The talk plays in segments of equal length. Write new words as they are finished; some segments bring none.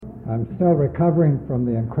I'm still recovering from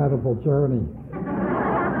the incredible journey.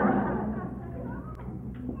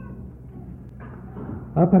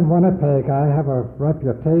 Up in Winnipeg, I have a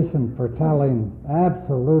reputation for telling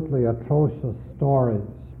absolutely atrocious stories.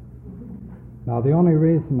 Now, the only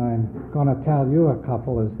reason I'm going to tell you a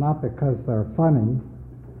couple is not because they're funny,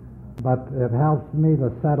 but it helps me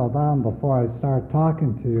to settle down before I start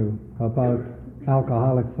talking to you about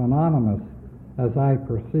Alcoholics Anonymous as I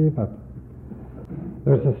perceive it.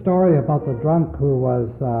 There's a story about the drunk who was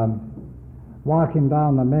walking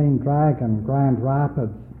down the main drag in Grand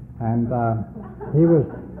Rapids, and he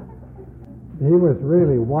was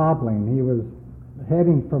really wobbling. He was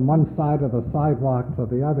heading from one side of the sidewalk to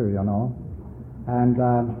the other, you know. And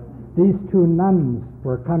these two nuns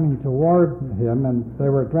were coming toward him, and they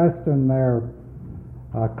were dressed in their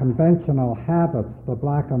conventional habits, the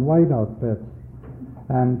black and white outfits.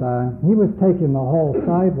 And he was taking the whole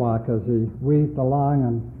sidewalk as he weaved along,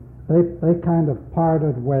 and they kind of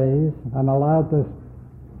parted ways and allowed this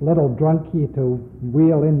little drunkie to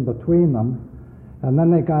wheel in between them. And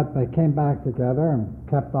then they came back together and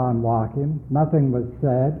kept on walking. Nothing was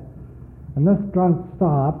said. And this drunk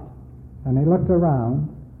stopped, and he looked around,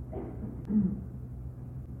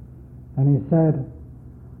 and he said,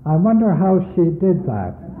 "I wonder how she did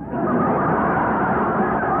that."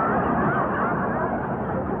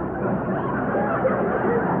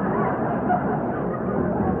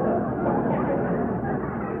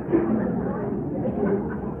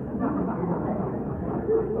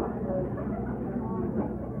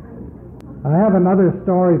 I have another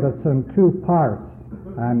story that's in two parts,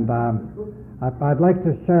 and I'd like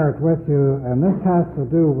to share it with you, and this has to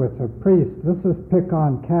do with a priest. This is Pick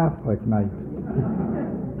on Catholic Night.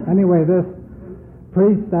 Anyway, this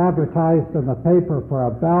priest advertised in the paper for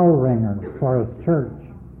a bell ringer for his church,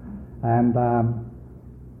 and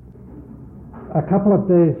a couple of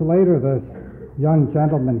days later this young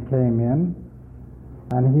gentleman came in,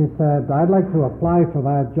 and he said, "I'd like to apply for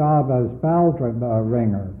that job as bell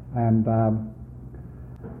ringer." And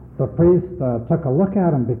the priest took a look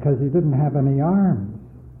at him because he didn't have any arms.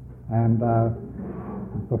 And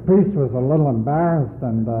the priest was a little embarrassed,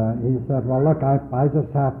 and he said, "Well, look, I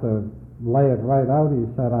just have to lay it right out." He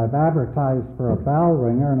said, "I've advertised for a bell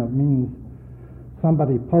ringer, and it means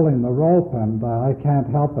somebody pulling the rope, and I can't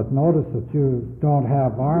help but notice that you don't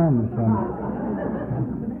have arms."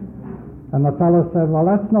 And the fellow said, "Well,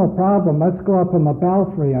 that's no problem. Let's go up in the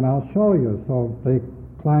belfry, and I'll show you." So they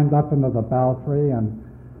climbed up into the belfry, and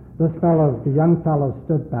the young fellow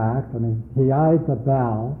stood back, and he eyed the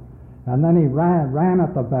bell, and then he ran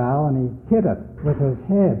at the bell, and he hit it with his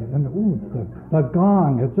head, and the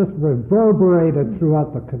gong, it just reverberated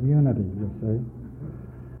throughout the community, you see.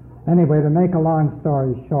 Anyway, to make a long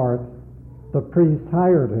story short, the priest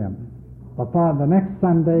hired him. The next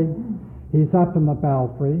Sunday, he's up in the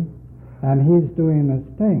belfry, and he's doing his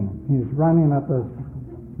thing. He's running at this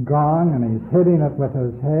gong, and he's hitting it with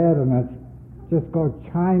his head, and it's just go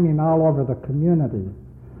chiming all over the community.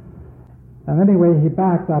 And anyway, he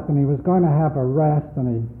backed up, and he was going to have a rest,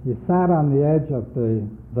 and he sat on the edge of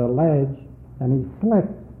the ledge, and he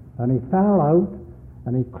slipped, and he fell out,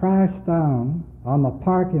 and he crashed down on the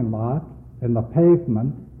parking lot in the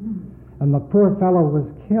pavement, and the poor fellow was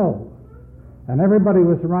killed. And everybody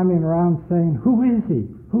was running around saying, "Who is he?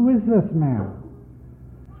 Who is this man?"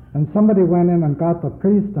 And somebody went in and got the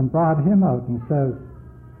priest and brought him out and says,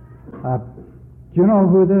 "Do you know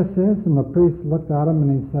who this is?" And the priest looked at him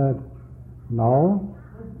and he said, "No,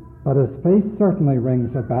 but his face certainly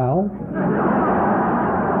rings a bell."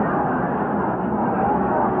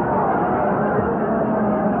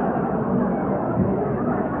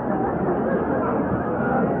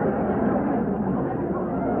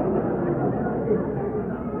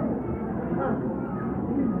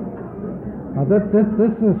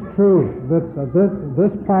 This is true.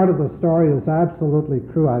 This part of the story is absolutely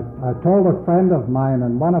true. I told a friend of mine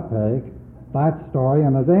in Winnipeg that story,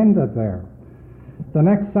 and it ended there. The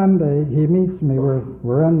next Sunday, he meets me.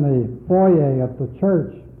 We're in the foyer at the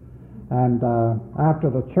church, and after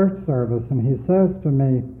the church service, and he says to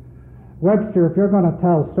me, "Webster, if you're going to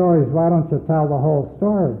tell stories, why don't you tell the whole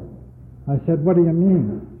story?" I said, "What do you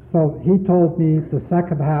mean?" So he told me the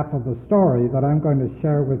second half of the story that I'm going to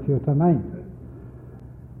share with you tonight.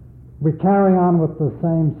 We carry on with the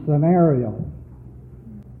same scenario.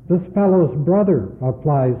 This fellow's brother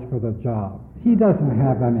applies for the job. He doesn't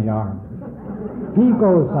have any arms. He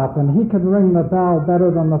goes up and he can ring the bell better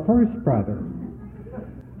than the first brother.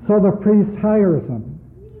 So the priest hires him.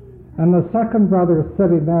 And the second brother is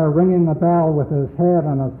sitting there ringing the bell with his head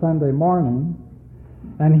on a Sunday morning,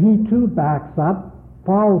 and he too backs up,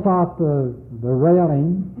 falls off the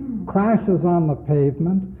railing, crashes on the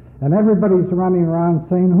pavement, and everybody's running around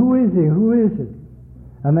saying, "Who is he? Who is he?"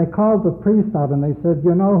 And they called the priest out and they said,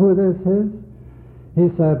 "You know who this is?" He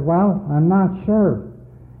said, "Well, I'm not sure.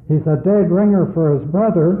 He's a dead ringer for his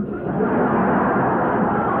brother."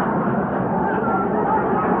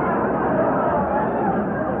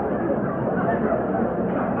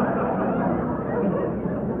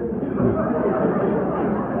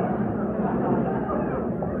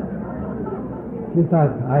 He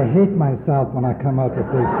said, "I hate myself when I come out with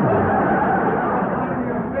these things."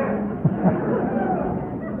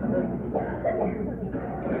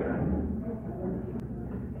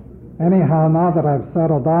 Anyhow, now that I've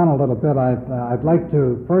settled down a little bit, I'd like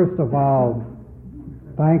to, first of all,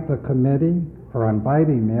 thank the committee for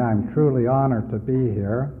inviting me. I'm truly honored to be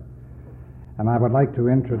here. And I would like to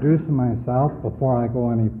introduce myself before I go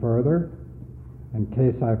any further, in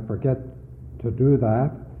case I forget to do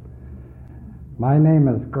that. My name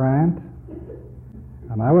is Grant,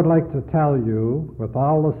 and I would like to tell you, with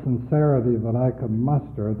all the sincerity that I could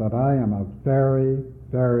muster, that I am a very,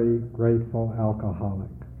 very grateful alcoholic.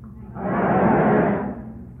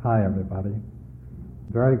 Hi, everybody.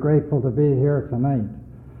 Very grateful to be here tonight,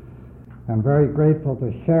 and very grateful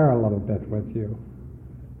to share a little bit with you.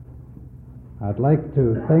 I'd like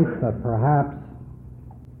to think that perhaps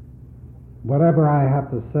whatever I have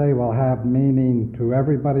to say will have meaning to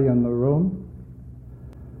everybody in the room,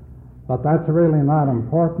 but that's really not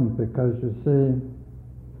important, because you see,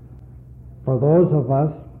 for those of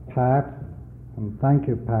us, Pat, and thank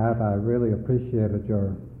you, Pat, I really appreciated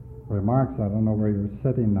your remarks. I don't know where you're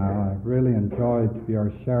sitting now. I really enjoyed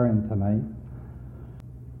your sharing tonight.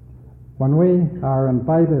 When we are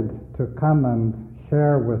invited to come and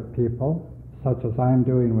share with people, such as I'm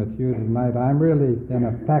doing with you tonight, I'm really, in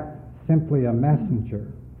effect, simply a messenger.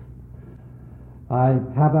 I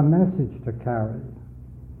have a message to carry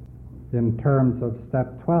in terms of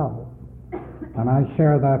step 12. And I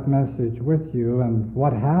share that message with you, and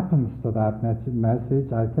what happens to that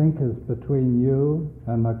message, I think, is between you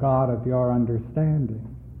and the God of your understanding.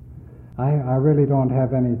 I really don't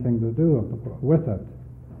have anything to do with it.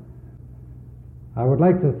 I would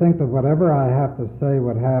like to think that whatever I have to say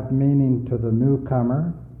would have meaning to the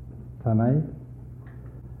newcomer tonight,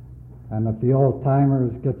 and if the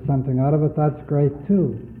old-timers get something out of it, that's great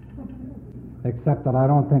too. Except that I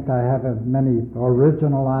don't think I have many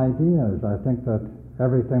original ideas. I think that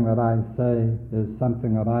everything that I say is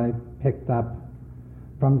something that I picked up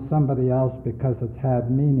from somebody else because it's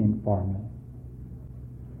had meaning for me.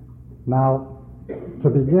 Now, to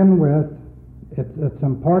begin with, it's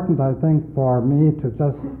important, I think, for me to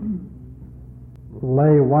just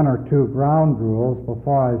lay one or two ground rules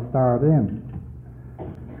before I start in.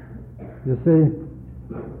 You see,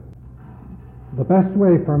 the best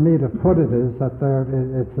way for me to put it is that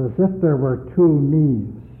it's as if there were two me's.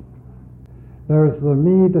 There's the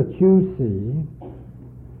me that you see,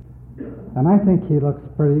 and I think he looks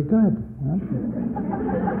pretty good. Huh?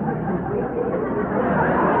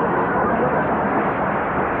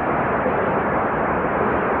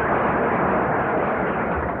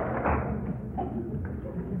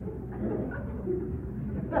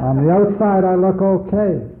 On the outside, I look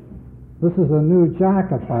okay. This is a new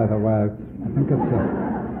jacket, by the way. I think it's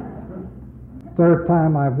the third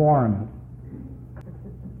time I've worn it.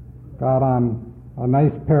 Got on a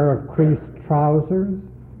nice pair of creased trousers.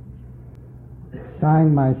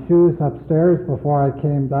 Shined my shoes upstairs before I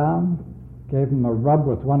came down. Gave them a rub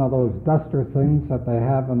with one of those duster things that they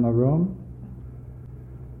have in the room.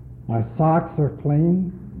 My socks are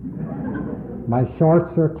clean. My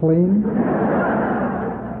shorts are clean.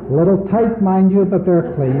 A little tight, mind you, but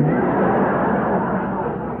they're clean.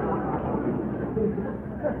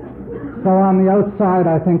 So on the outside,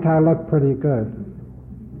 I think I look pretty good.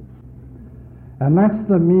 And that's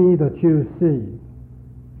the me that you see.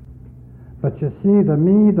 But you see, the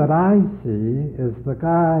me that I see is the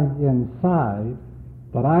guy inside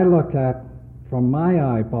that I look at from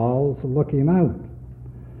my eyeballs looking out.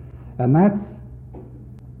 And that's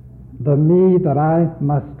the me that I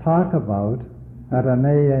must talk about at an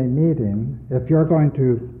AA meeting if you're going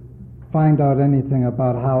to find out anything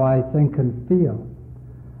about how I think and feel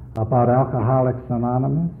about Alcoholics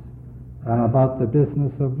Anonymous and about the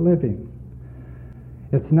business of living.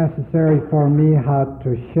 It's necessary for me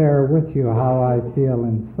to share with you how I feel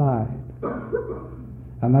inside.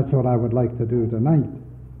 And that's what I would like to do tonight.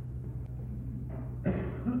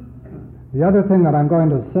 The other thing that I'm going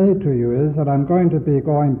to say to you is that I'm going to be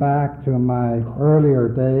going back to my earlier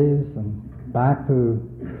days and back to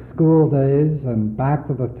school days and back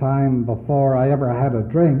to the time before I ever had a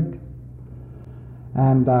drink.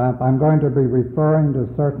 And I'm going to be referring to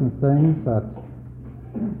certain things that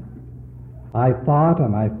I thought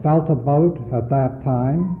and I felt about at that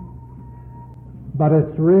time. But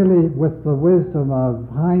it's really with the wisdom of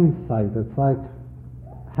hindsight. It's like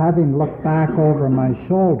having looked back over my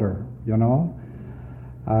shoulder, you know.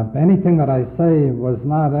 Anything that I say was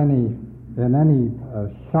not in any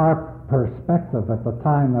sharp perspective at the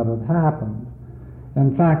time that it happened.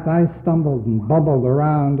 In fact, I stumbled and bubbled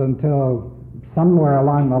around until somewhere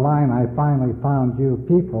along the line I finally found you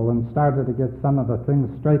people and started to get some of the things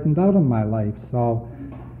straightened out in my life. So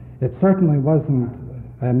it certainly wasn't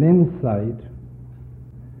an insight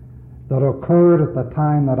that occurred at the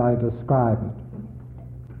time that I describe it.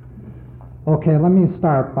 Okay, let me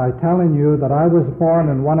start by telling you that I was born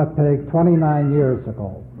in Winnipeg 29 years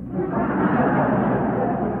ago.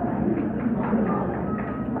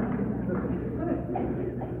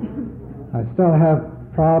 I still have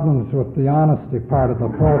problems with the honesty part of the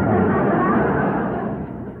program.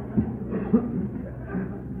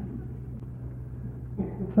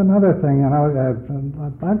 It's another thing, you know,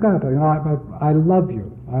 I've got, you know, I love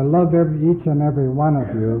you. I love each and every one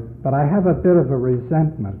of you, but I have a bit of a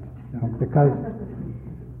resentment, you know, because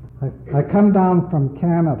I come down from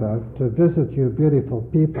Canada to visit you beautiful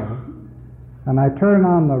people, and I turn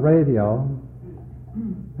on the radio,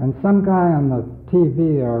 and some guy on the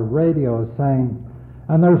TV or radio is saying,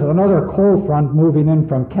 and there's another cold front moving in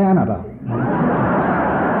from Canada.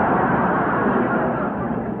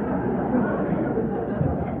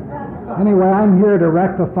 Anyway, I'm here to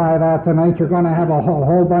rectify that tonight. You're going to have a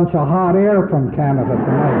whole bunch of hot air from Canada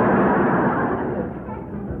tonight.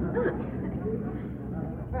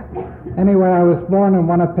 Anyway, I was born in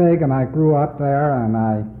Winnipeg and I grew up there, and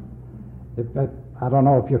I don't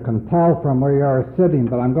know if you can tell from where you are sitting,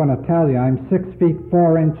 but I'm going to tell you, I'm 6 feet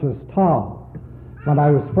 4 inches tall. When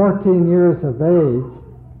I was 14 years of age,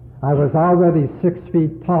 I was already 6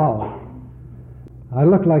 feet tall. I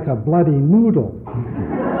looked like a bloody noodle.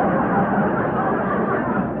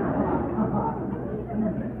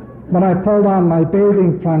 When I pulled on my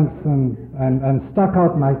bathing trunks and stuck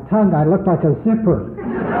out my tongue, I looked like a zipper.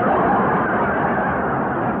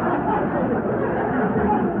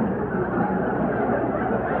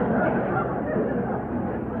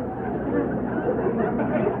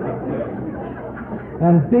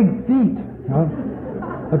 And big feet. You know?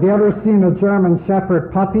 Have you ever seen a German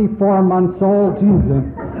Shepherd puppy, 4 months old? Jesus.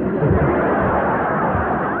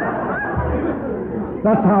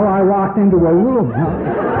 That's how I walked into a room.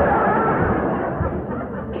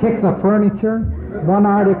 Kick the furniture. One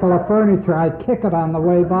article of furniture, I'd kick it on the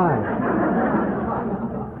way by.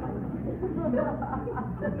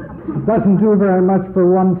 It doesn't do very much for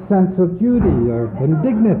one's sense of duty or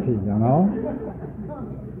dignity, you know.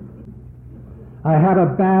 I had a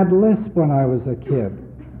bad lisp when I was a kid.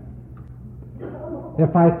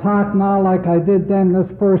 If I talked now like I did then, this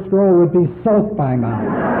first row would be soaked by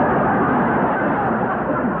now.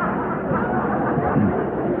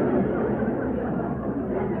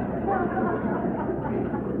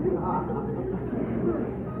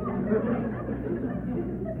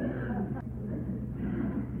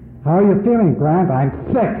 How are you feeling, Grant? I'm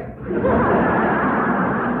sick.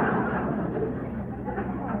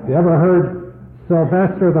 You ever heard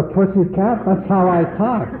Sylvester the Pussycat? That's how I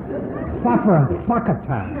talk. Suffering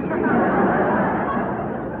succotash.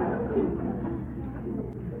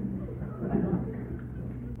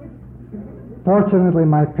 Fortunately,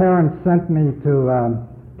 my parents sent me to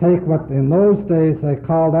take what in those days they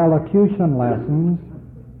called elocution lessons,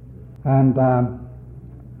 and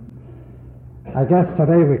I guess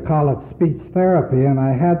today we call it speech therapy, and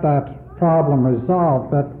I had that problem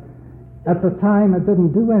resolved, but at the time it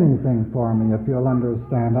didn't do anything for me, if you'll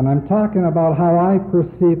understand. And I'm talking about how I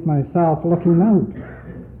perceived myself looking out.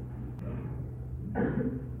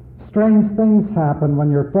 Strange things happen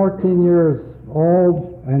when you're 14 years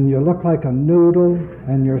old and you look like a noodle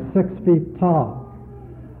and you're 6 feet tall.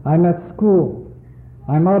 I'm at school.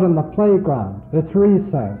 I'm out on the playground. It's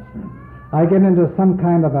recess. I get into some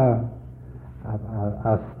kind of a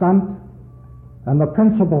stunt, and the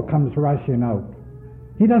principal comes rushing out.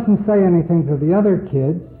 He doesn't say anything to the other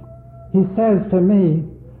kids. He says to me,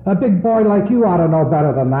 "A big boy like you ought to know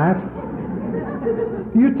better than that."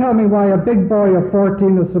 You tell me why a big boy of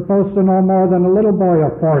 14 is supposed to know more than a little boy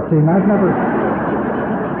of 14. I've never...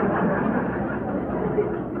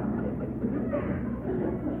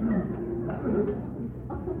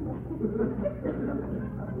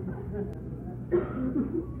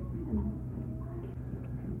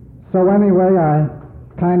 So anyway, I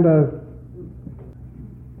kind of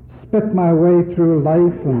spit my way through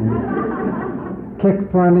life and kicked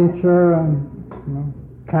furniture and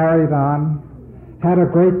carried on, had a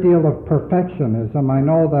great deal of perfectionism. I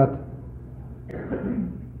know that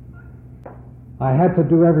I had to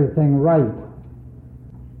do everything right.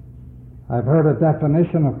 I've heard a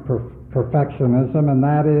definition of perfectionism, and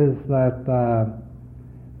that is that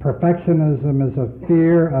perfectionism is a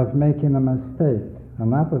fear of making a mistake,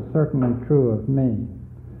 and that was certainly true of me.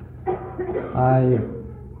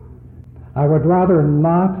 I would rather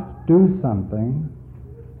not do something,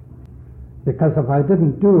 because if I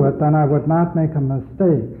didn't do it, then I would not make a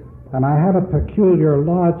mistake. And I had a peculiar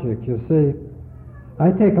logic. You see,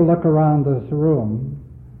 I take a look around this room,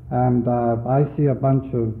 and I see a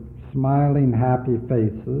bunch of smiling, happy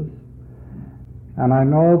faces, and I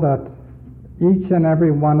know that each and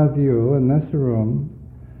every one of you in this room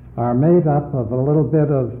are made up of a little bit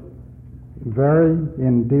of very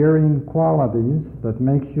endearing qualities that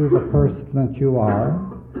makes you the person that you are,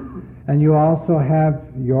 and you also have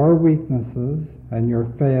your weaknesses and your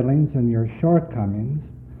failings and your shortcomings.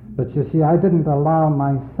 But you see, I didn't allow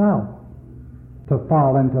myself to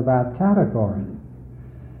fall into that category,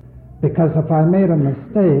 because if I made a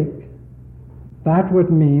mistake, that would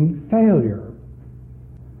mean failure.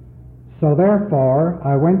 So therefore,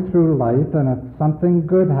 I went through life, and if something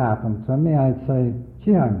good happened to me, I'd say,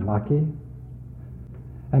 gee, I'm lucky.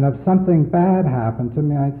 And if something bad happened to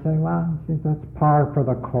me, I'd say, well, gee, that's par for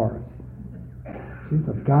the course. Geez,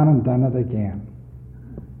 I've gone and done it again.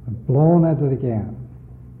 I've blown at it again.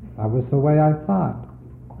 That was the way I thought.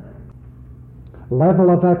 Level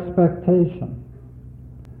of expectation.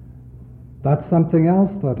 That's something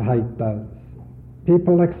else that height does.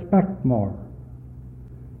 People expect more.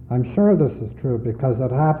 I'm sure this is true because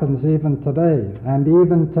it happens even today. And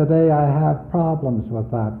even today I have problems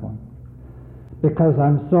with that one, because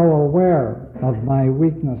I'm so aware of my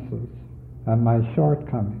weaknesses and my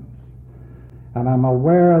shortcomings. And I'm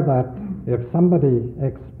aware that if somebody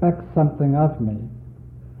expects something of me,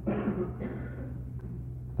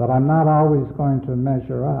 that I'm not always going to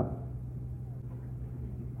measure up.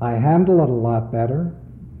 I handle it a lot better.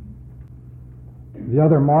 The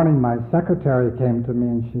other morning my secretary came to me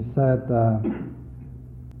and she said,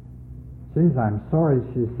 geez, I'm sorry,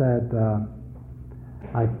 she said,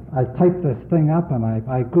 I typed this thing up and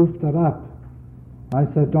I goofed it up. I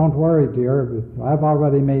said, don't worry, dear, I've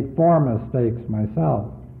already made 4 mistakes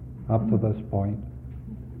myself up to this point.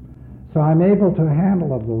 So I'm able to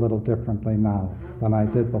handle it a little differently now than I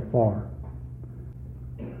did before.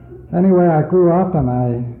 Anyway, I grew up and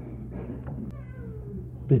I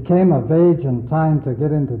became of age in time to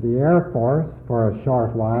get into the Air Force for a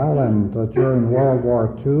short while, and during World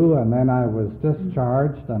War II, and then I was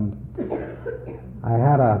discharged, and I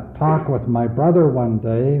had a talk with my brother one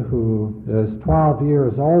day, who is 12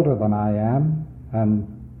 years older than I am, and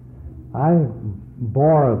I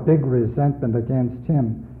bore a big resentment against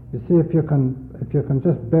him. You see, if you can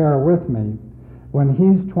just bear with me, when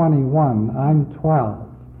he's 21, I'm 12.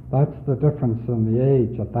 That's the difference in the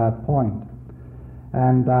age at that point.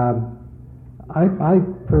 And I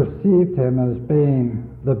perceived him as being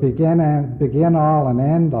the begin all and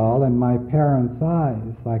end all in my parents'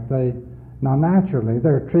 eyes. Now naturally,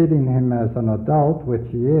 they're treating him as an adult, which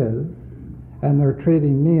he is, and they're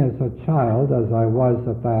treating me as a child, as I was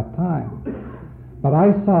at that time. But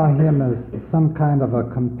I saw him as some kind of a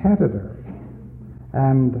competitor,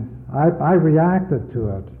 and I reacted to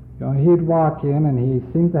it. You know, he'd walk in and he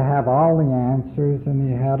seemed to have all the answers, and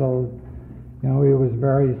he had he was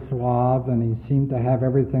very suave, and he seemed to have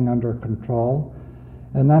everything under control.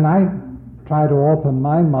 And then I try to open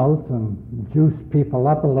my mouth and juice people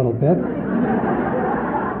up a little bit,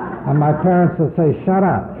 and my parents would say, "Shut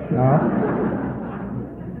up,"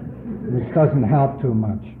 which doesn't help too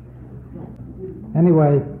much.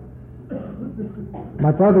 Anyway,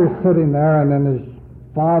 my brother's sitting there, and in his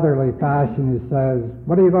fatherly fashion, he says,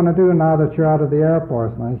 "What are you going to do now that you're out of the Air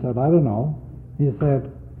Force?" And I said, "I don't know." He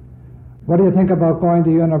said, "What do you think about going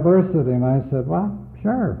to university?" And I said, "Well,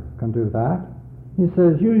 sure, can do that." He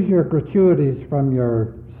says, "Use your gratuities from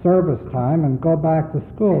your service time and go back to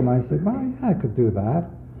school." And I said, "Well, yeah, I could do that."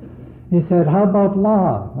 He said, "How about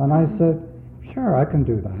law?" And I said, "Sure, I can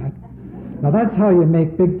do that." Now that's how you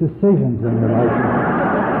make big decisions in your life.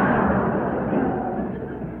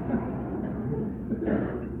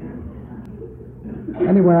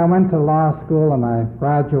 Anyway, I went to law school and I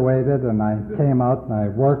graduated, and I came out and I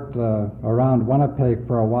worked around Winnipeg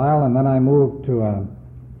for a while, and then I moved to a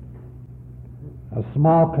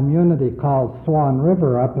small community called Swan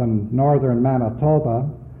River up in northern Manitoba.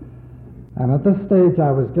 And at this stage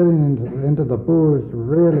I was getting into the booze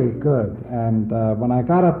really good, and when I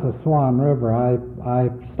got up to Swan River, I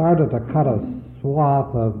started to cut a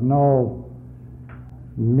swath of no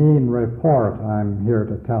mean report I'm here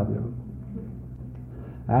to tell you.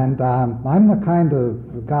 And I'm the kind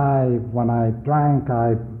of guy, when I drank,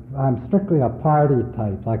 I'm strictly a party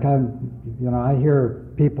type. Like I hear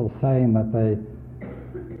people saying that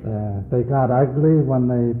they got ugly when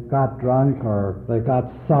they got drunk, or they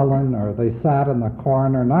got sullen, or they sat in the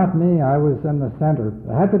corner. Not me. I was in the center.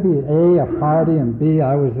 It had to be a party, and B,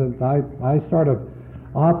 I sort of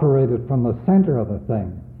operated from the center of the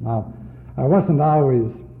thing. Now, I wasn't always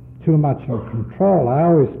too much in control. I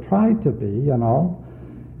always tried to be,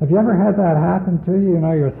 Have you ever had that happen to you?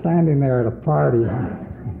 You're standing there at a party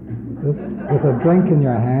with a drink in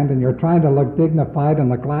your hand, and you're trying to look dignified,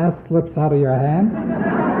 and the glass slips out of your hand,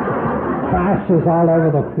 crashes all over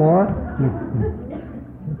the floor.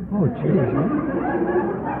 Oh, geez.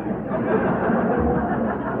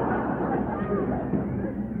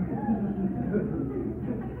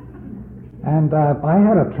 And I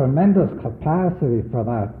had a tremendous capacity for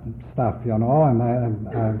that stuff, and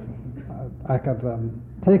I could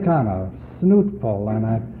take on a snootful, and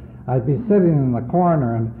I'd be sitting in the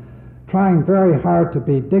corner and trying very hard to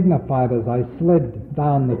be dignified as I slid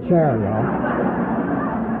down the chair,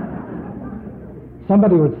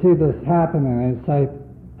 Somebody would see this happen, and they'd say,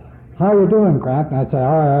 "How you doing, Grant?" And I'd say,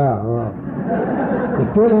 "Oh, yeah. You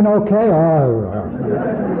feeling okay?" "Oh, yeah."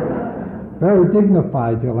 Very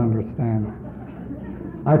dignified, you'll understand.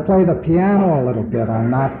 I play the piano a little bit.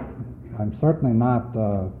 I'm certainly not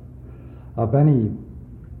of any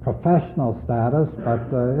professional status, but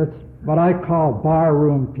it's what I call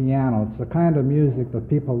barroom piano. It's the kind of music that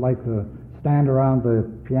people like to stand around the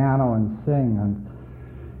piano and sing, and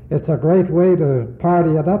it's a great way to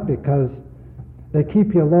party it up because they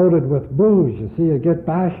keep you loaded with booze. You see, you get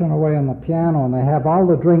bashing away on the piano, and they have all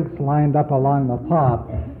the drinks lined up along the top,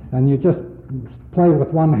 and you just play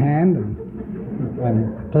with one hand and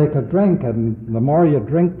take a drink, and the more you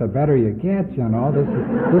drink, the better you get, This is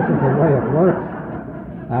the way it works.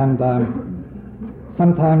 And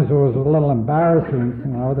sometimes it was a little embarrassing,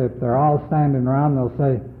 that they're all standing around, they'll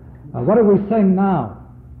say, "What do we sing now?"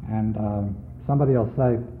 And somebody will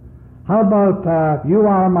say, "How about You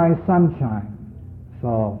Are My Sunshine?"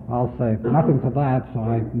 So I'll say nothing to that, so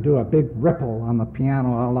I do a big ripple on the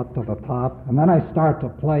piano all up to the top, and then I start to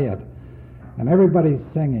play it. And everybody's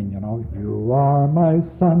singing, "You are my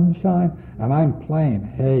sunshine," and I'm playing.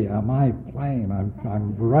 Hey, am I playing?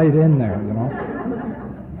 I'm right in there,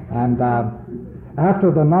 And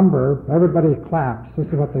after the number, everybody claps. This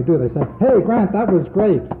is what they do. They say, "Hey, Grant, that was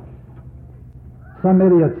great." Some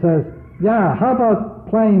idiot says, "Yeah, how about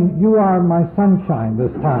playing You Are My Sunshine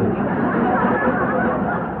this time?"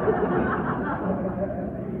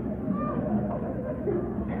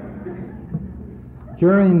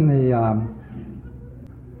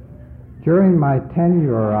 During my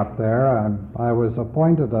tenure up there, I was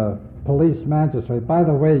appointed a police magistrate. By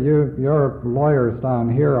the way, your lawyers down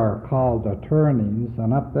here are called attorneys,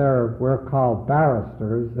 and up there we're called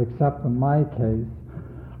barristers, except in my case,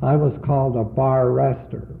 I was called a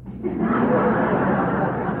bar-rester.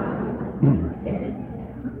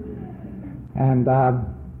 And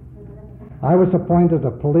I was appointed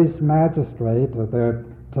a police magistrate.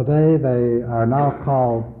 Today they are now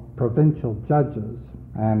called provincial judges.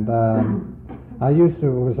 And it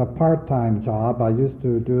was a part-time job. I used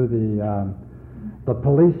to do the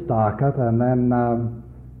police docket, and then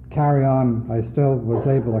carry on. I still was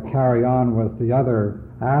able to carry on with the other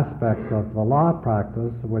aspects of the law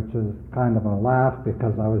practice, which is kind of a laugh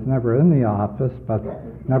because I was never in the office, but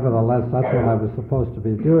nevertheless that's what I was supposed to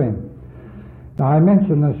be doing. Now I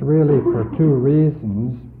mention this really for two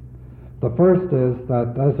reasons. The first is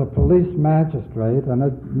that as a police magistrate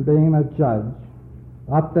and being a judge,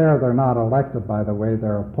 up there they're not elected, by the way,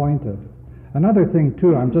 they're appointed. Another thing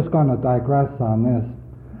too, I'm just going to digress on this.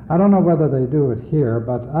 I don't know whether they do it here,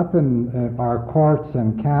 but up in our courts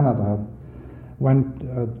in Canada, when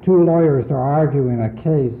two lawyers are arguing a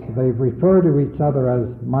case, they refer to each other as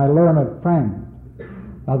 "my learned friend."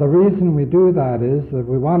 Now the reason we do that is that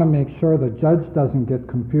we want to make sure the judge doesn't get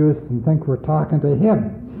confused and think we're talking to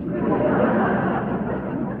him.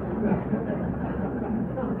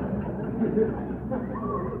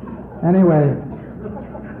 Anyway,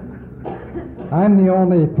 I'm the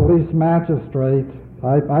only police magistrate.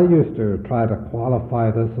 I used to try to qualify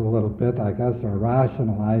this a little bit, I guess, or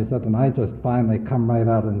rationalize it, and I just finally come right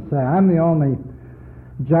out and say, I'm the only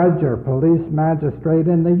judge or police magistrate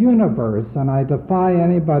in the universe, and I defy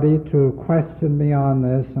anybody to question me on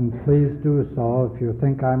this, and please do so if you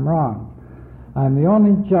think I'm wrong. I'm the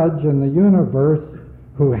only judge in the universe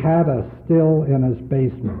who had a still in his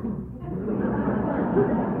basement.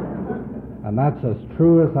 And that's as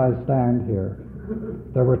true as I stand here.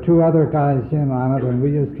 There were two other guys in on it, and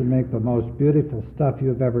we used to make the most beautiful stuff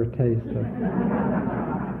you've ever tasted.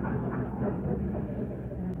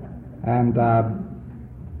 And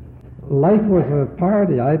life was a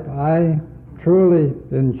party. I truly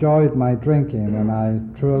enjoyed my drinking, and I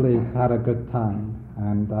truly had a good time.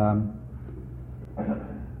 And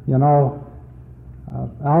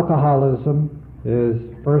alcoholism is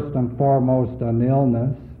first and foremost an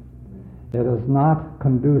illness. It is not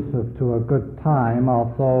conducive to a good time,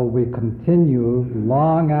 although we continue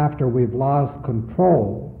long after we've lost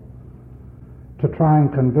control to try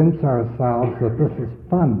and convince ourselves that this is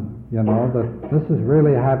fun, that this is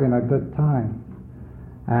really having a good time.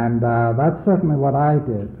 And that's certainly what I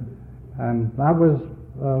did. And that was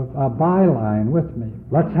a byline with me.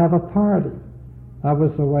 Let's have a party. That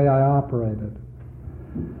was the way I operated.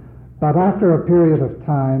 But after a period of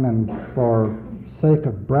time, and for sake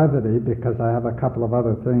of brevity, because I have a couple of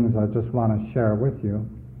other things I just want to share with you,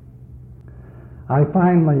 I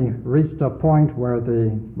finally reached a point where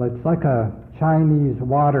it's like a Chinese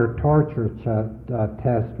water torture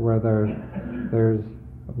test where there's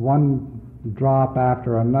one drop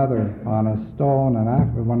after another on a stone,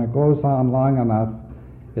 and when it goes on long enough,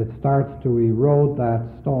 it starts to erode that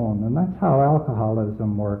stone. And that's how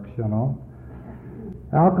alcoholism works,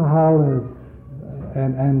 Alcohol is,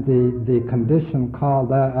 and the condition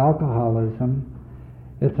called alcoholism,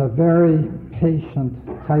 it's a very patient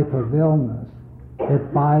type of illness.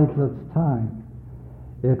 It bides its time.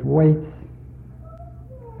 It waits,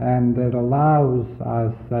 and it allows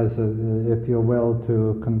us, if you will,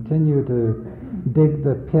 to continue to dig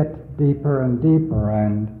the pit deeper and deeper.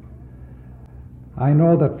 And I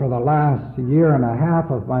know that for the last year and a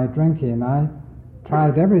half of my drinking, I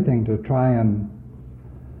tried everything to try and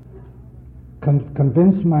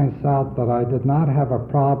convince myself that I did not have a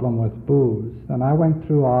problem with booze. And I went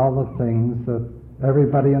through all the things that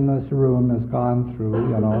everybody in this room has gone through,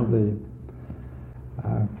 the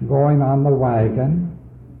going on the wagon.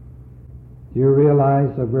 You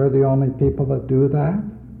realize that we're the only people that do that?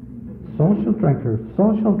 Social drinkers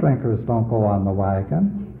don't go on the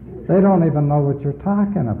wagon. They don't even know what you're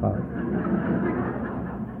talking about.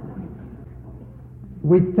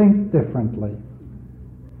 We think differently.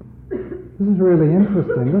 This is really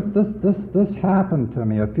interesting. This happened to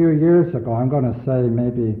me a few years ago. I'm going to say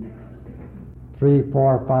maybe 3,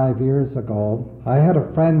 4, 5 years ago. I had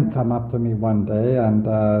a friend come up to me one day, and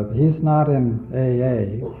he's not in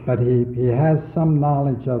AA, but he has some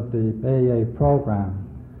knowledge of the AA program,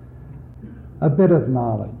 a bit of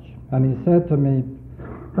knowledge. And he said to me,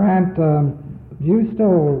 Grant, do you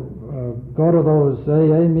still go to those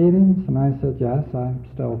AA meetings? And I said, yes, I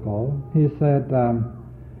still go. He said,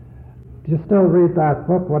 do you still read that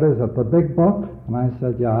book? What is it, the big book? And I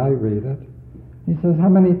said, yeah, I read it. He says, how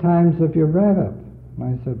many times have you read it? And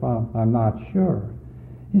I said, well, I'm not sure.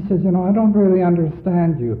 He says, I don't really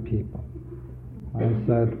understand you people. I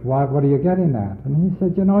said, what are you getting at? And he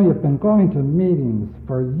said, you've been going to meetings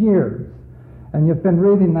for years, and you've been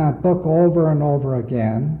reading that book over and over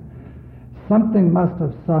again. Something must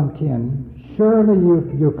have sunk in. Surely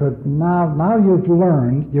you could, now you've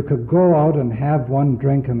learned, you could go out and have one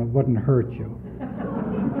drink and it wouldn't hurt you.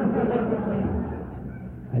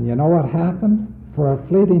 And you know what happened? For a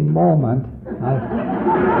fleeting moment,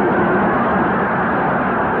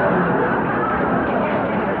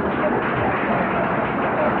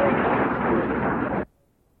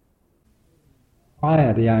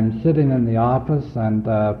 I'm sitting in the office, and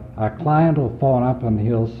a client will phone up and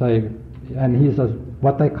he'll say, and he's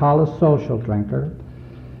what they call a social drinker.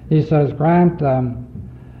 He says, Grant, I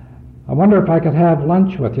wonder if I could have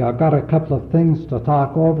lunch with you. I've got a couple of things to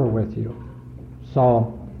talk over with you.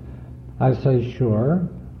 So I say, sure,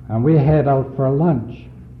 and we head out for lunch.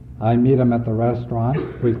 I meet him at the restaurant.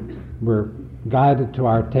 We're guided to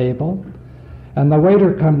our table, and the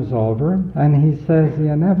waiter comes over, and he says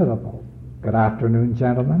the inevitable, good afternoon,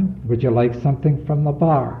 gentlemen. Would you like something from the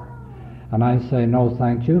bar? And I say, no,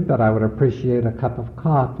 thank you, but I would appreciate a cup of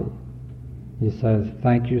coffee. He says,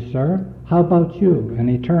 thank you, sir. How about you? And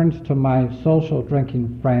he turns to my social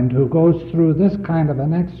drinking friend who goes through this kind of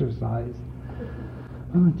an exercise.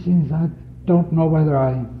 Oh, geez, I don't know whether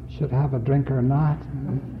I should have a drink or not.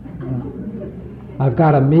 I've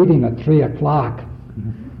got a meeting at 3 o'clock.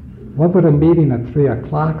 What would a meeting at 3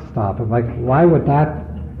 o'clock stop? I'm like, why would that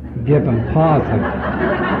give him pause?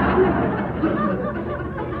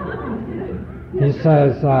 He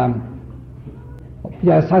says,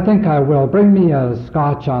 yes, I think I will. Bring me a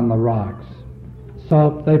scotch on the rocks.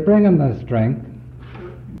 So they bring him this drink,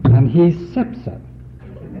 and he sips it.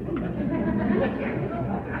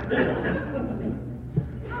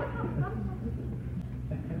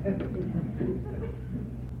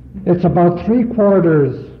 It's about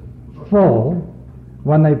 3/4 full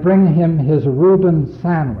when they bring him his Reuben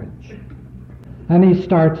sandwich, and he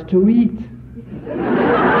starts to eat.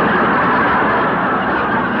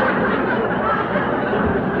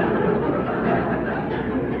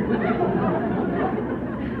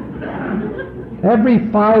 Every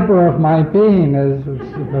fiber of my being is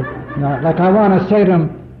like I want to say to him,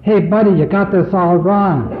 "Hey, buddy, you got this all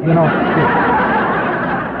wrong. You know,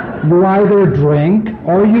 you either drink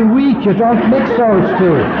or you eat. You don't mix those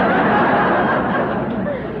two."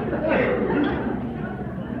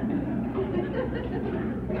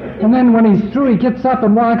 And then when he's through, he gets up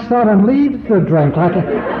and walks out and leaves the drink. I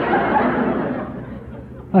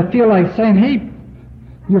feel like saying, "Hey,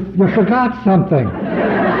 you forgot something."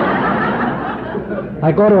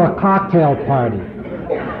 I go to a cocktail party.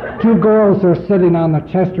 2 girls are sitting on the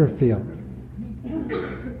Chesterfield.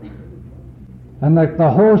 And the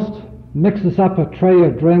host mixes up a tray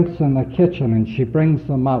of drinks in the kitchen and she brings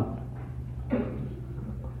them out.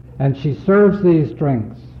 And she serves these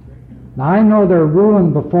drinks. Now I know they're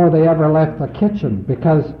ruined before they ever left the kitchen,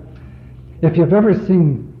 because if you've ever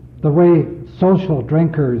seen the way social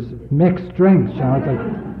drinkers mix drinks, you know,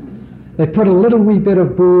 they put a little wee bit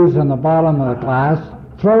of booze in the bottom of the glass,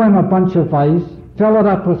 throw in a bunch of ice, fill it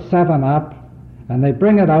up with 7-Up, and they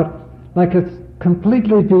bring it out like it's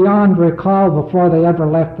completely beyond recall before they ever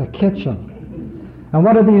left the kitchen. And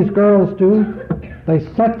what do these girls do? They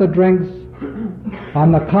set the drinks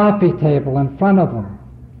on the coffee table in front of them,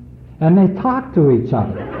 and they talk to each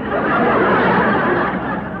other.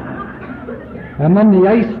 And then the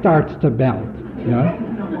ice starts to melt, you know?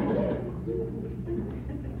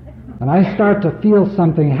 And I start to feel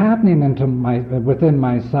something happening within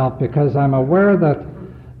myself, because I'm aware that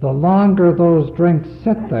the longer those drinks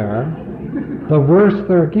sit there, the worse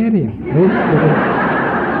they're getting.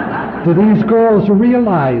 Do these girls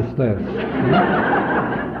realize this?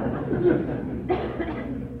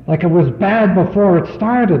 Like it was bad before it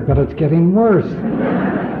started, but it's getting worse.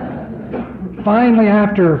 Finally,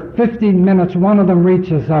 after 15 minutes, one of them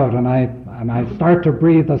reaches out, and I start to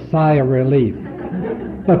breathe a sigh of relief.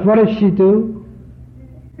 But what does she do?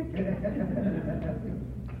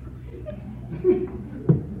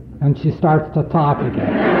 And she starts to talk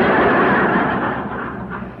again.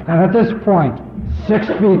 And at this point, 6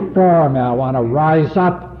 feet before me, I want to rise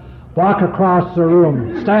up, walk across the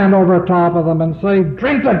room, stand over top of them and say,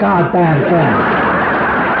 "Drink the goddamn thing."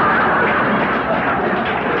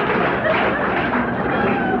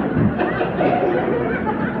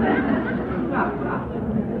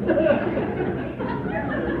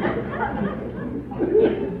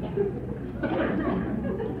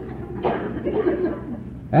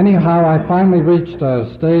 Anyhow, I finally reached a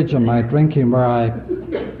stage in my drinking where I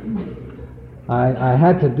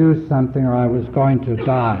had to do something or I was going to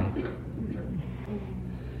die.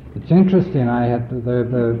 It's interesting. They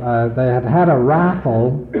had a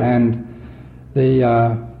raffle, and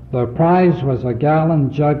the prize was a gallon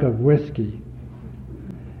jug of whiskey.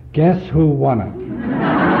 Guess who won it?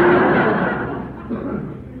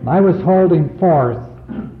 I was holding forth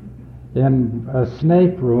in a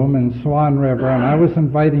snake room in Swan River, and I was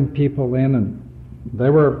inviting people in, and they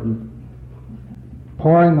were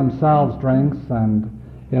pouring themselves drinks, and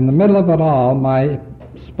in the middle of it all, my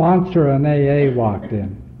sponsor in AA walked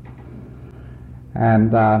in.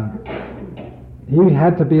 And he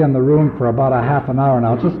had to be in the room for about a half an hour, and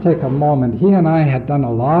I'll just take a moment. He and I had done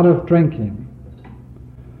a lot of drinking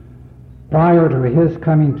prior to his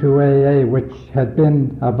coming to AA, which had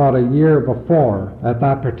been about a year before at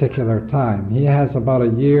that particular time. He has about a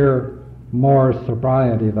year more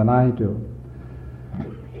sobriety than I do.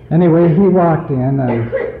 Anyway, he walked in, and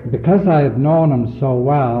because I had known him so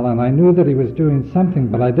well, and I knew that he was doing something,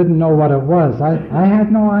 but I didn't know what it was, I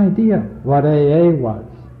had no idea what AA was.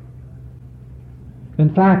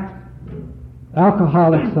 In fact,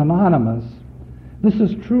 Alcoholics Anonymous, this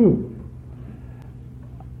is true.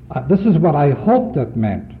 This is what I hoped it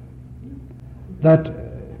meant, that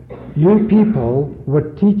you people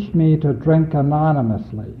would teach me to drink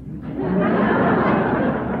anonymously.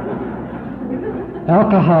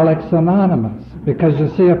 Alcoholics Anonymous, because you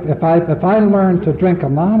see, if I learned to drink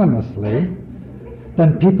anonymously,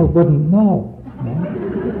 then people wouldn't know, you know?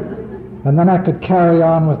 And then I could carry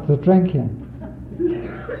on with the drinking.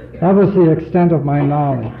 That was the extent of my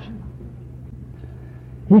knowledge.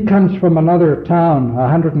 He comes from another town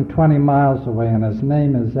 120 miles away, and his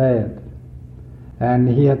name is Ed. And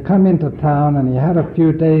he had come into town, and he had a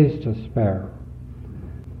few days to spare.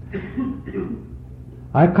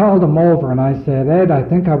 I called him over, and I said, "Ed, I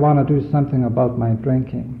think I want to do something about my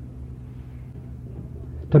drinking."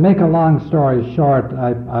 to make a long story short,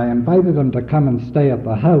 I invited him to come and stay at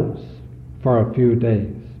the house for a few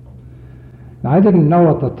days. Now, I didn't know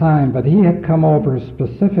at the time, but he had come over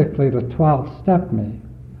specifically to 12-step me,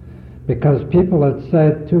 because people had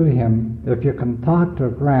said to him, if you can talk to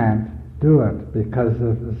Grant, do it, because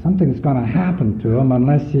something's going to happen to him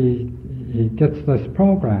unless he gets this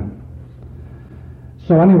program.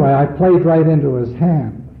 So anyway, I played right into his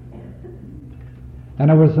hand. And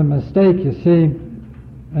it was a mistake, you see,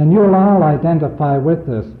 and you'll all identify with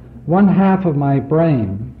this. One half of my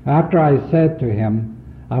brain, after I said to him,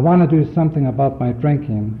 I want to do something about my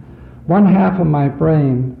drinking, one half of my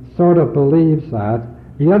brain sort of believes that.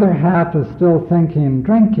 The other half is still thinking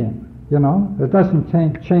drinking, you know. It doesn't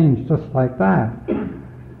change just like that.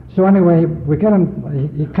 So anyway, we get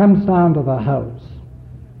him, he comes down to the house,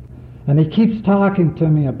 and he keeps talking to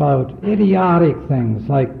me about idiotic things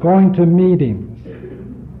like going to meetings.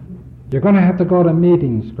 You're going to have to go to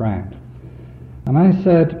meetings, Grant. And I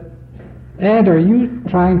said, Ed, are you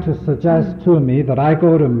trying to suggest to me that I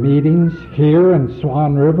go to meetings here in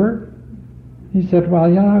Swan River? He said,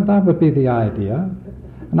 well, yeah, that would be the idea.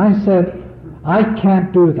 And I said, I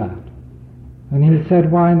can't do that. And he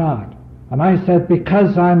said, why not? And I said,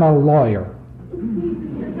 because I'm a lawyer.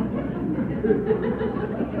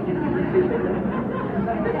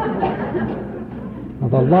 Well,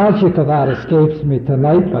 the logic of that escapes me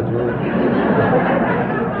tonight, but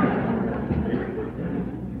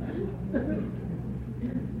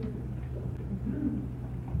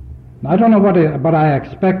I don't know what I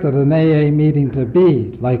expected an AA meeting to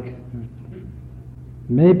be. Like,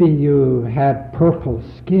 maybe you had purple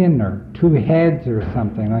skin or two heads or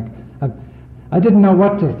something. Like, I didn't know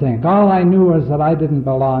what to think. All I knew was that I didn't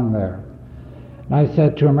belong there. And I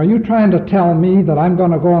said to him, are you trying to tell me that I'm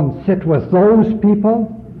going to go and sit with those people?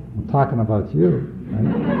 I'm talking about you.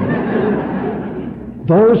 Right?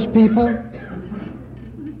 Those people?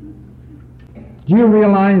 Do you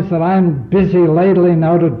realize that I'm busy ladling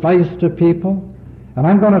out advice to people? And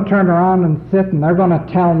I'm going to turn around and sit and they're going to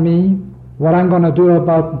tell me what I'm going to do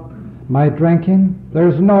about my drinking?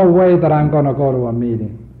 There's no way that I'm going to go to a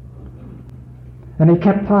meeting. And he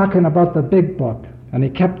kept talking about the big book. And he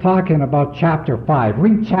kept talking about chapter 5.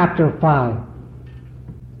 Read chapter 5.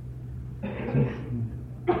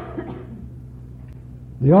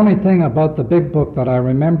 The only thing about the big book that I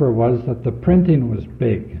remember was that the printing was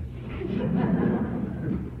big.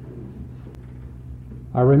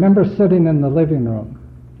 I remember sitting in the living room,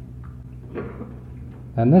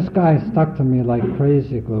 and this guy stuck to me like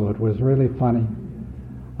crazy glue. It was really funny.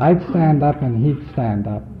 I'd stand up and he'd stand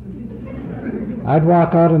up. I'd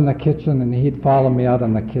walk out in the kitchen and he'd follow me out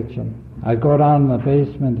in the kitchen. I'd go down in the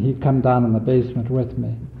basement, he'd come down in the basement with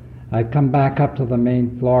me. I'd come back up to the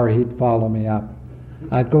main floor, he'd follow me up.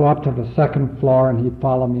 I'd go up to the second floor and he'd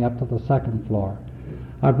follow me up to the second floor.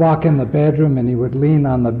 I'd walk in the bedroom and he would lean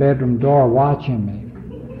on the bedroom door watching me.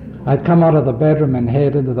 I'd come out of the bedroom and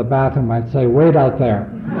head into the bathroom. I'd say, wait out there.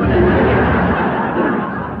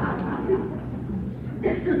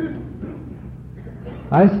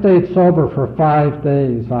 I stayed sober for 5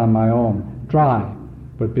 days on my own. Dry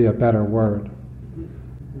would be a better word.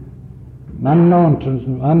 Unbeknownst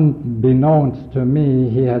to me,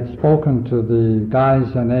 he had spoken to the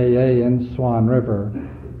guys in AA in Swan River.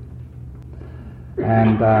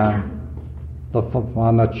 And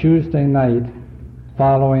on a Tuesday night,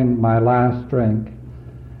 following my last drink,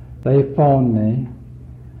 they phoned me,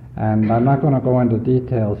 and I'm not going to go into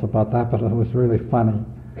details about that, but it was really funny.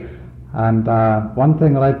 And one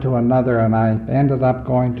thing led to another, and I ended up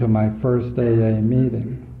going to my first AA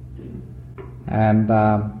meeting. And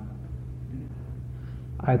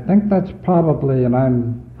I think that's probably, and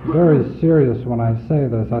I'm very serious when I say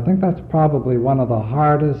this, I think that's probably one of the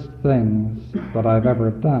hardest things that I've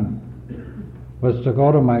ever done, was to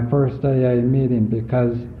go to my first AA meeting,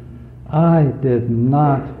 because I did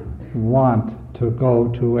not want to go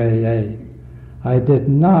to AA. I did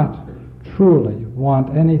not truly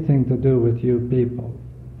want anything to do with you people.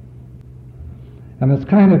 And it's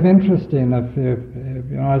kind of interesting if you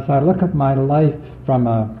know, as I look at my life from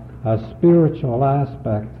a spiritual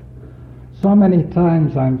aspect, so many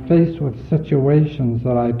times I'm faced with situations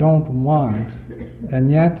that I don't want,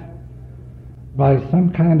 and yet by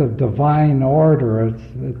some kind of divine order,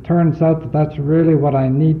 it turns out that that's really what I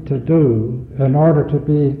need to do in order to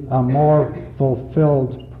be a more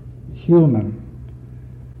fulfilled human.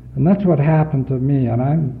 And that's what happened to me,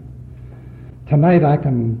 and tonight I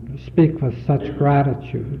can speak with such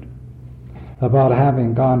gratitude about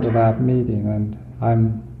having gone to that meeting. And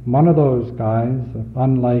I'm one of those guys,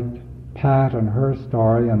 unlike Pat and her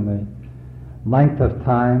story and the length of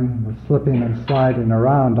time, slipping and sliding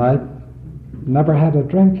around, I never had a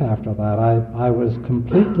drink after that. I was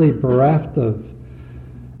completely bereft of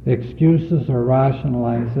excuses or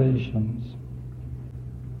rationalizations.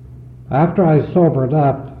 After I sobered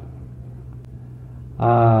up,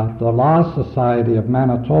 the Law Society of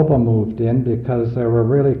Manitoba moved in because they were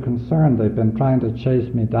really concerned. They've been trying to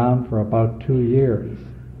chase me down for about 2 years.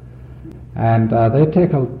 And they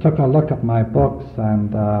took a look at my books,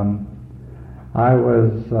 and I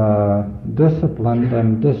was disciplined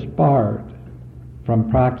and disbarred from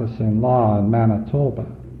practicing law in Manitoba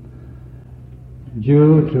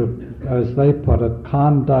due to, as they put it,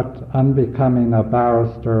 conduct unbecoming a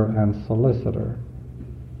barrister and solicitor.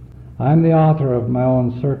 I'm the author of my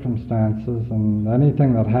own circumstances, and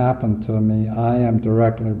anything that happened to me, I am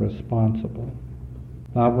directly responsible.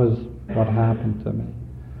 That was what happened to me.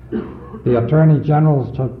 The Attorney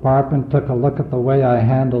General's Department took a look at the way I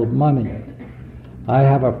handled money. I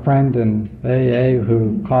have a friend in AA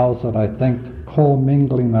who calls it, I think,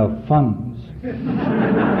 commingling of funds.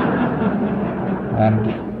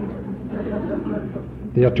 And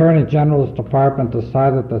the Attorney General's Department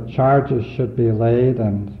decided that charges should be laid,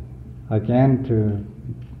 and again, to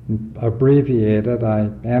abbreviate it, I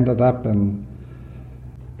ended up in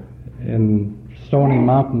Stony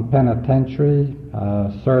Mountain Penitentiary,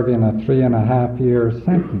 serving a 3.5-year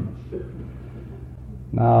sentence.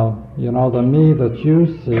 Now, you know, the me that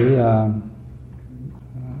you see,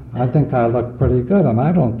 I think I look pretty good, and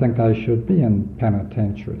I don't think I should be in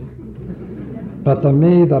penitentiary. But the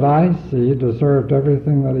me that I see deserved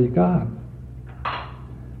everything that he got.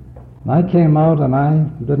 I came out and I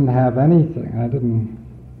didn't have anything. I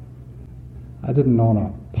didn't own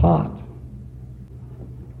a pot.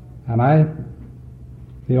 And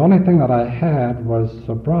the only thing that I had was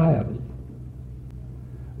sobriety,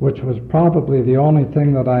 which was probably the only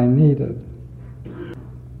thing that I needed.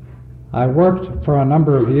 I worked for a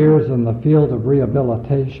number of years in the field of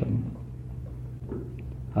rehabilitation.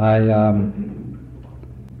 I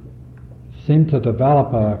seemed to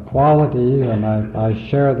develop a quality, and I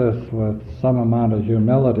share this with some amount of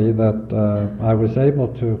humility, that I was able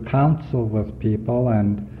to counsel with people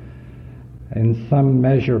and in some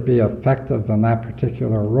measure be effective in that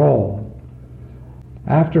particular role.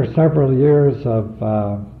 After several years of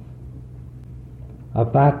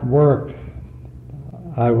that work,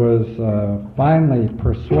 I was finally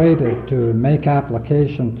persuaded to make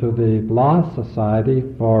application to the Law Society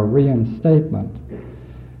for reinstatement,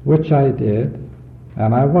 which I did,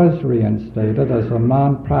 and I was reinstated as a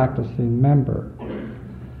non-practicing member.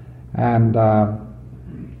 And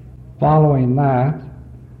following that,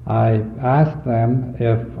 I asked them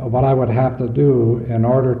what I would have to do in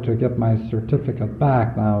order to get my certificate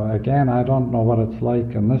back. Now, again, I don't know what it's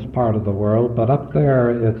like in this part of the world, but up there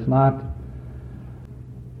it's not.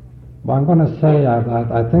 Well, I'm going to say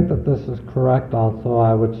I think that this is correct also.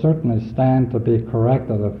 I would certainly stand to be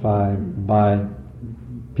corrected by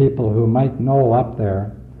people who might know up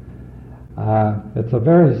there. It's a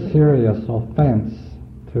very serious offense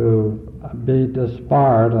to be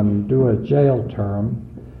disbarred and do a jail term,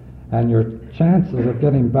 and your chances of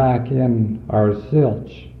getting back in are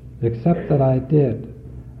zilch, except that I did.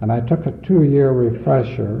 And I took a 2-year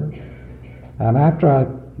refresher, and after I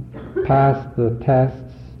passed the tests,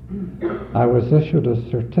 I was issued a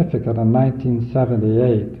certificate in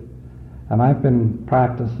 1978, and I've been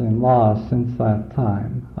practicing law since that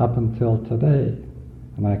time, up until today,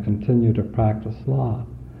 and I continue to practice law.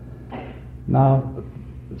 Now,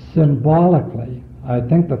 symbolically, I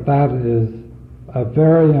think that that is a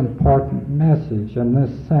very important message in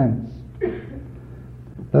this sense,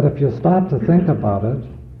 that if you stop to think about it,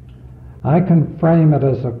 I can frame it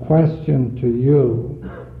as a question to you,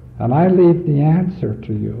 and I leave the answer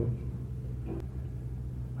to you.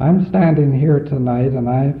 I'm standing here tonight, and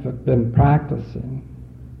I've been practicing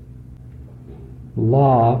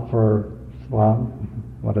law for,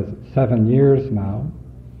 7 years now.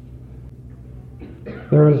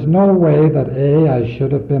 There is no way that I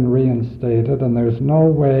should have been reinstated, and there's no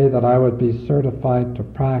way that I would be certified to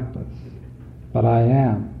practice, but I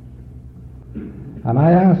am. And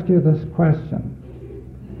I ask you this question: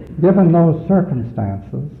 given those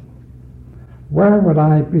circumstances, where would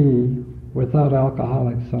I be without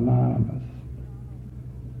Alcoholics Anonymous?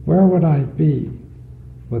 Where would I be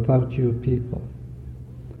without you people?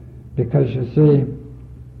 Because you see,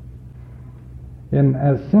 in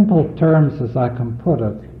as simple terms as I can put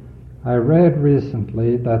it, I read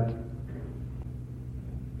recently that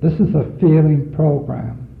this is a feeling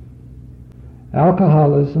program.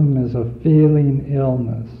 Alcoholism is a feeling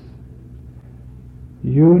illness.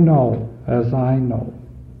 You know, as I know,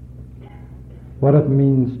 what it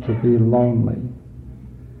means to be lonely,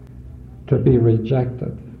 to be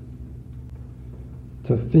rejected,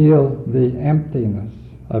 to feel the emptiness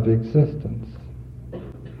of existence.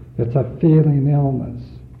 It's a feeling illness.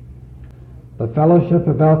 The Fellowship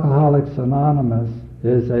of Alcoholics Anonymous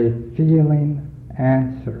is a feeling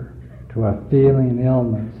answer to a feeling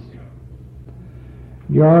illness.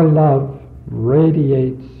 Your love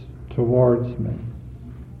radiates towards me.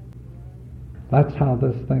 That's how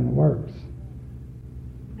this thing works.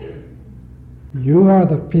 You are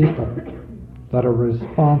the people that are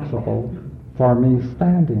responsible for me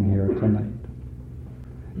standing here tonight.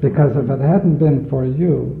 Because if it hadn't been for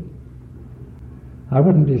you, I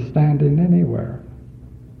wouldn't be standing anywhere.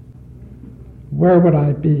 Where would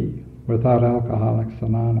I be without Alcoholics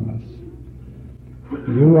Anonymous?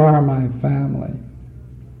 You are my family,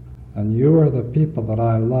 and you are the people that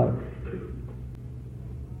I love.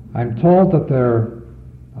 I'm told that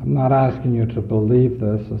I'm not asking you to believe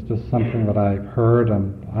this, it's just something that I've heard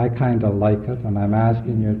and I kind of like it, and I'm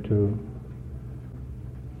asking you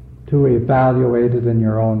to evaluate it in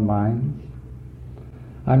your own minds.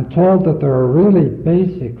 I'm told that there are really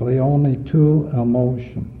basically only two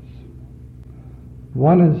emotions.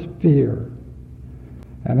 One is fear,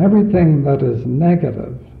 and everything that is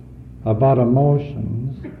negative about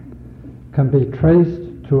emotions can be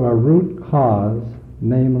traced to a root cause,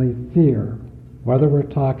 namely fear, whether we're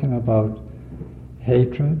talking about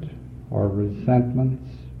hatred or resentments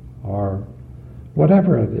or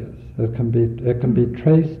whatever it is. It can be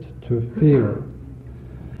traced to fear.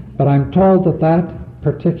 But I'm told that that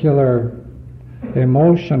particular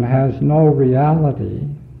emotion has no reality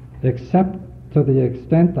except to the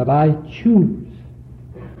extent that I choose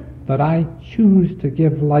to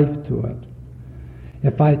give life to it.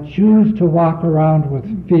 If I choose to walk around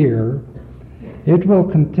with fear, it will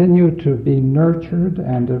continue to be nurtured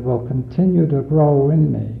and it will continue to grow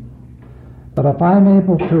in me. But if I'm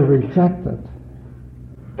able to reject it,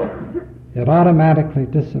 it automatically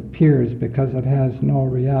disappears because it has no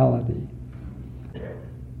reality.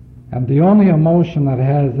 And the only emotion that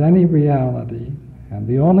has any reality, and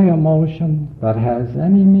the only emotion that has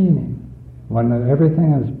any meaning, when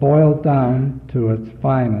everything is boiled down to its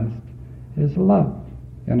finest, is love,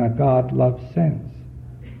 in a God-love sense.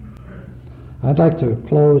 I'd like to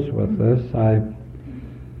close with this.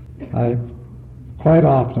 I quite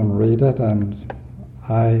often read it, and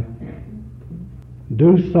I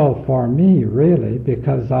do so for me, really,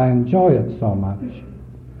 because I enjoy it so much.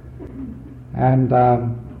 And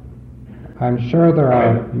I'm sure there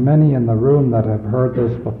are many in the room that have heard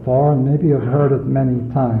this before, and maybe you've heard it many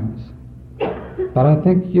times. But I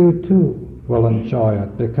think you too will enjoy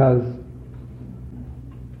it, because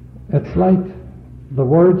it's like the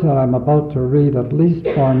words that I'm about to read, at least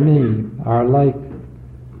for me, are like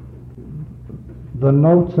the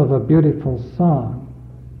notes of a beautiful song.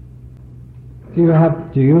 Do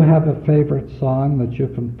you have a favorite song that you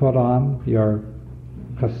can put on your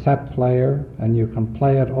cassette player and you can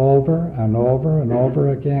play it over and over and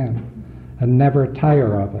over again and never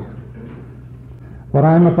tire of it? What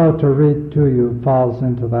I'm about to read to you falls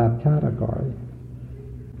into that category.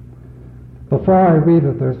 Before I read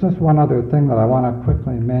it, there's just one other thing that I want to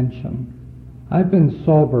quickly mention. I've been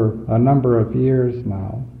sober a number of years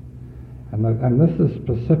now, and this is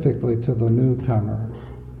specifically to the newcomer.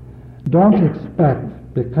 Don't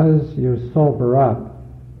expect, because you sober up,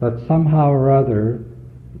 that somehow or other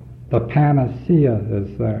the panacea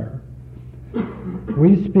is there.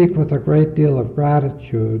 We speak with a great deal of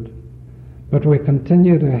gratitude, but we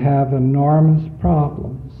continue to have enormous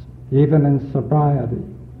problems, even in sobriety.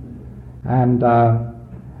 And the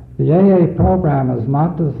AA program is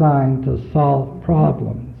not designed to solve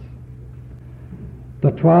problems.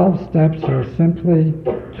 The 12 steps are simply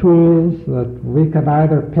tools that we can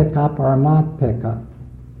either pick up or not pick up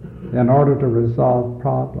in order to resolve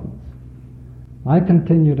problems. I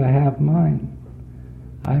continue to have mine.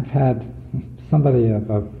 I've had somebody, an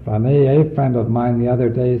AA friend of mine the other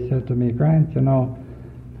day said to me, Grant, you know,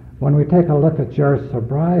 when we take a look at your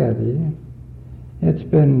sobriety, it's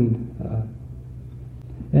been,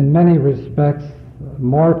 in many respects,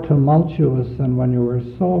 more tumultuous than when you were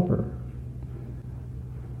sober.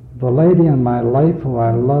 The lady in my life, who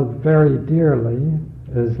I love very dearly,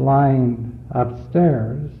 is lying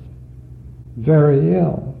upstairs, very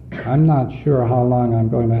ill. I'm not sure how long I'm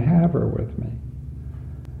going to have her with me.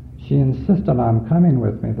 She insisted on coming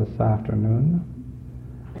with me this afternoon.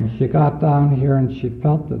 And she got down here and she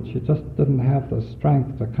felt that she just didn't have the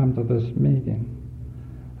strength to come to this meeting.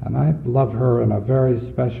 And I love her in a very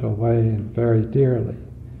special way and very dearly.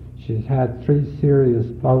 She's had 3 serious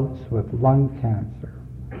bouts with lung cancer.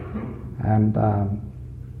 And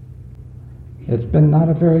it's been not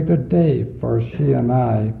a very good day for she and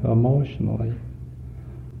I emotionally.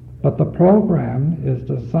 But the program is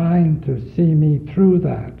designed to see me through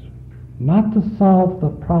that, not to solve the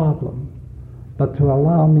problem, but to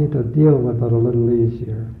allow me to deal with it a little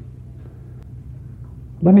easier.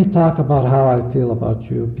 Let me talk about how I feel about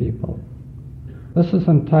you people. This is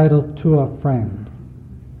entitled To a Friend.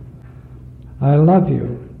 I love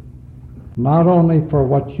you, not only for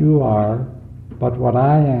what you are, but what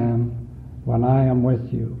I am when I am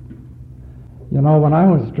with you. You know, when I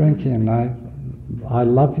was drinking, I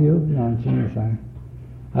love you, geez,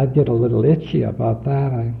 I'd get a little itchy about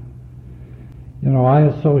that. I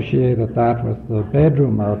associated that with the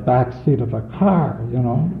bedroom or back seat of a car,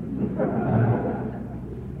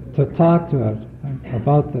 to talk to it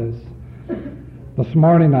about this. This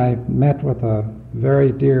morning I met with a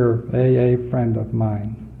very dear AA friend of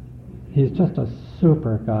mine. He's just a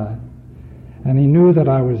super guy. And he knew that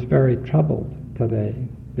I was very troubled today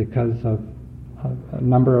because of a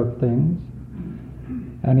number of things.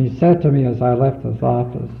 And he said to me as I left his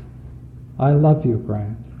office, "I love you,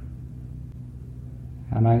 Grant."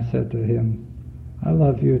 And I said to him, "I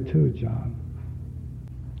love you too, John.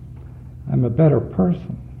 I'm a better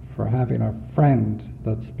person for having a friend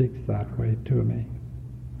that speaks that way to me.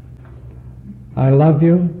 I love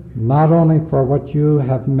you not only for what you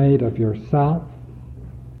have made of yourself,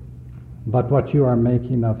 but what you are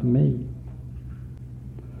making of me.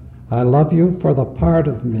 I love you for the part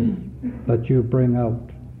of me that you bring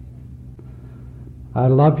out. I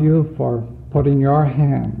love you for putting your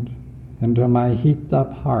hand into my heaped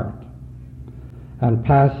up heart and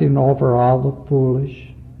passing over all the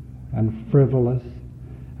foolish and frivolous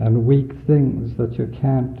and weak things that you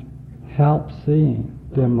can't help seeing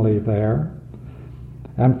dimly there,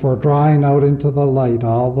 and for drawing out into the light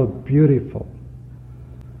all the beautiful,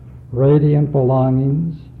 radiant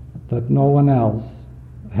belongings that no one else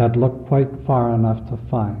had looked quite far enough to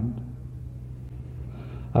find.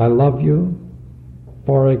 I love you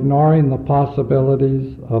for ignoring the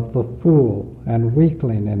possibilities of the fool and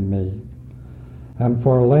weakling in me, and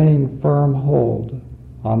for laying firm hold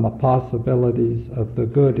on the possibilities of the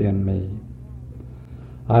good in me.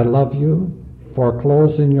 I love you for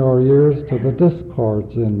closing your ears to the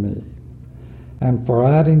discords in me, and for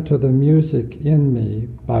adding to the music in me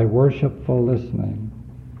by worshipful listening.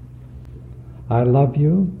 I love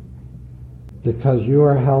you because you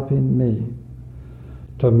are helping me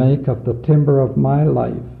to make of the timber of my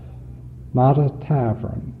life not a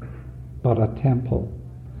tavern, but a temple,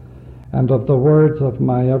 and of the words of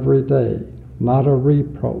my everyday not a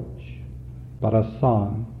reproach, but a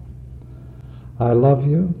song. I love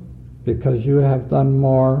you because you have done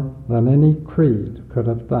more than any creed could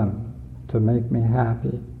have done to make me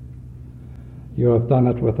happy. You have done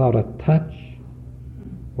it without a touch,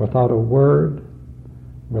 without a word,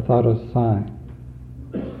 without a sign.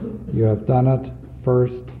 You have done it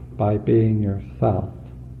first by being yourself.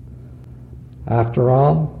 After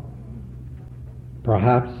all,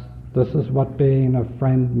 perhaps this is what being a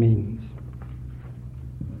friend means.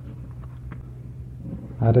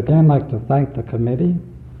 I'd again like to thank the committee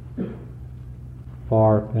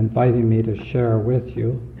for inviting me to share with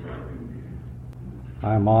you.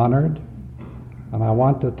 I'm honored, and I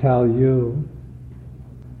want to tell you,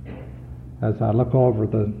 as I look over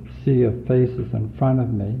the sea of faces in front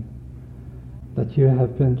of me, that you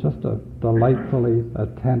have been just a delightfully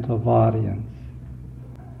attentive audience.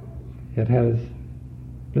 It has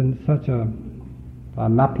been such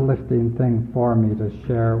an uplifting thing for me to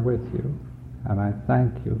share with you, and I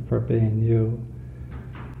thank you for being you,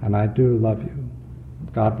 and I do love you.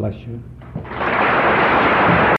 God bless you.